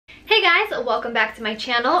Hey guys, welcome back to my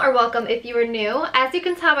channel, or welcome if you are new. As you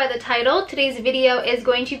can tell by the title, today's video is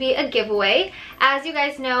going to be a giveaway. As you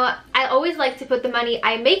guys know, I always like to put the money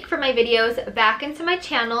I make from my videos back into my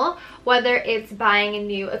channel, whether it's buying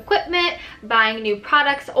new equipment, buying new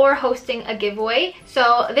products, or hosting a giveaway.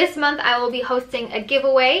 So this month I will be hosting a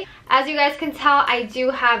giveaway. As you guys can tell, I do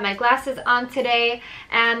have my glasses on today,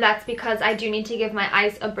 and that's because I do need to give my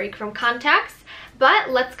eyes a break from contacts. But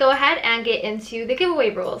let's go ahead and get into the giveaway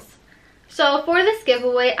rules. So for this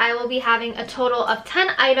giveaway, I will be having a total of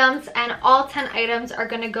 10 items, and all 10 items are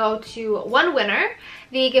going to go to one winner.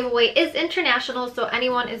 The giveaway is international, so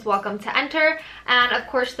anyone is welcome to enter, and of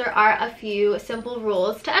course there are a few simple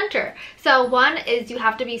rules to enter. So 1 is you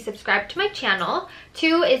have to be subscribed to my channel,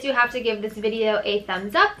 2 is you have to give this video a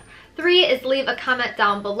thumbs up, 3 is leave a comment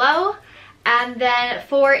down below, and then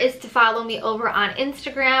 4 is to follow me over on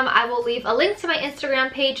Instagram. I will leave a link to my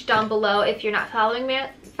Instagram page down below if you're not following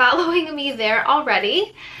me there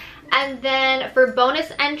already. And then for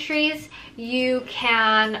bonus entries, you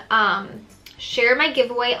can share my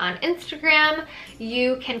giveaway on Instagram.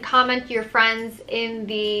 You can comment your friends in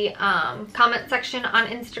the comment section on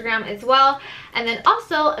Instagram as well. And then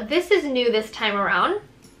also, this is new this time around.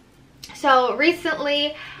 So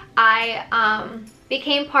recently I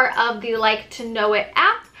became part of the Like to Know It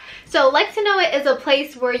app. So Like to Know It is a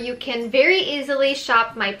place where you can very easily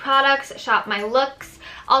shop my products, shop my looks.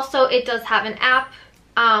 Also, it does have an app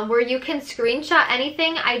where you can screenshot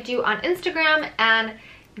anything I do on Instagram and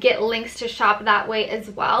get links to shop that way as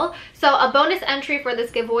well. So a bonus entry for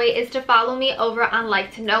this giveaway is to follow me over on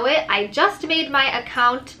Like to Know It. I just made my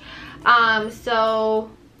account, so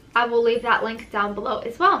I will leave that link down below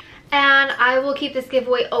as well. And I will keep this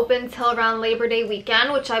giveaway open till around Labor Day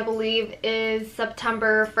weekend, which I believe is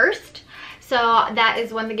September 1st. So that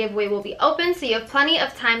is when the giveaway will be open, so you have plenty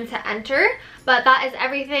of time to enter. But that is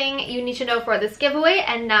everything you need to know for this giveaway,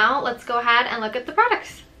 and now let's go ahead and look at the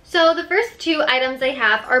products. So the first 2 items I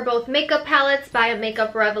have are both makeup palettes by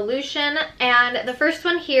Makeup Revolution, and the first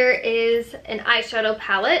one here is an eyeshadow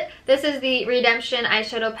palette. This is the Redemption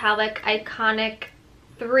Eyeshadow Palette Iconic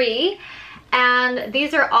 3. And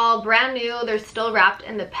these are all brand new. They're still wrapped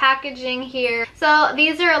in the packaging here. So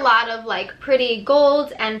these are a lot of like pretty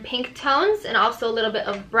gold and pink tones, and also a little bit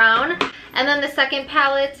of brown. And then the second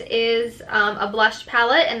palette is a blush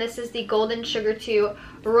palette, and this is the Golden Sugar 2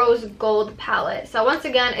 Rose Gold palette. So once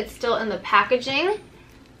again, it's still in the packaging,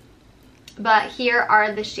 but here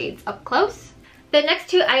are the shades up close. The next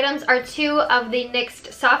 2 items are 2 of the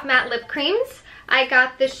NYX Soft Matte Lip Creams. I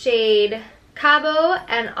got the shade Cabo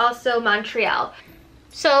and also Montreal.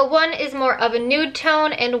 So one is more of a nude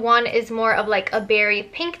tone and one is more of like a berry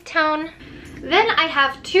pink tone. Then I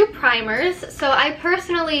have 2 primers. So I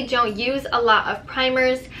personally don't use a lot of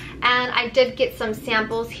primers, and I did get some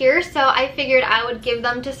samples here, so I figured I would give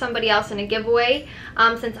them to somebody else in a giveaway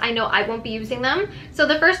since I know I won't be using them. So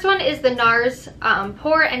the first one is the NARS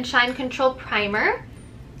Pore and Shine Control Primer.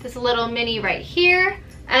 This little mini right here.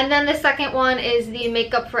 And then the second one is the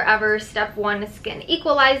Makeup Forever Step 1 Skin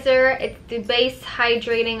Equalizer. It's the Base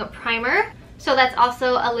Hydrating Primer. So that's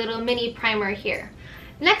also a little mini primer here.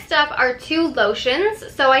 Next up are 2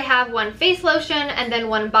 lotions. So I have one face lotion and then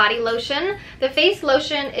one body lotion. The face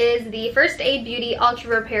lotion is the First Aid Beauty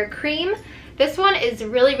Ultra Repair Cream. This one is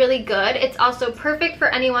really, really good. It's also perfect for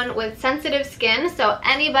anyone with sensitive skin, so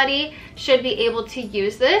anybody should be able to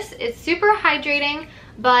use this. It's super hydrating,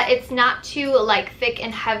 but it's not too like thick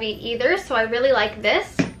and heavy either, so I really like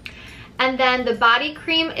this. And then the body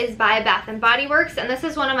cream is by Bath & Body Works, and this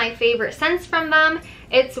is one of my favorite scents from them.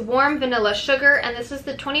 It's Warm Vanilla Sugar, and this is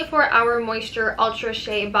the 24-Hour Moisture Ultra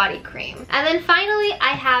Shea Body Cream. And then finally, I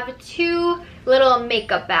have 2 little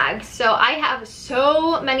makeup bags. So I have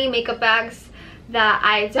so many makeup bags that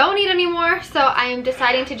I don't need anymore, so I'm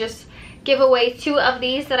deciding to just give away 2 of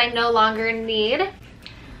these that I no longer need.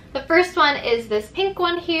 The first one is this pink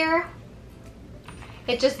one here.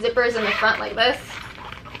 It just zippers in the front like this.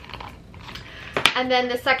 And then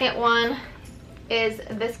the second one is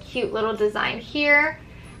this cute little design here,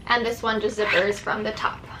 and this one just zippers from the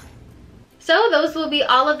top. So those will be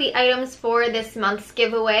all of the items for this month's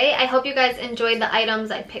giveaway. I hope you guys enjoyed the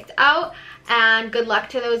items I picked out, and good luck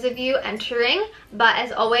to those of you entering. But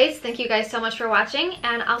as always, thank you guys so much for watching,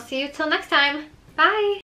 and I'll see you till next time. Bye!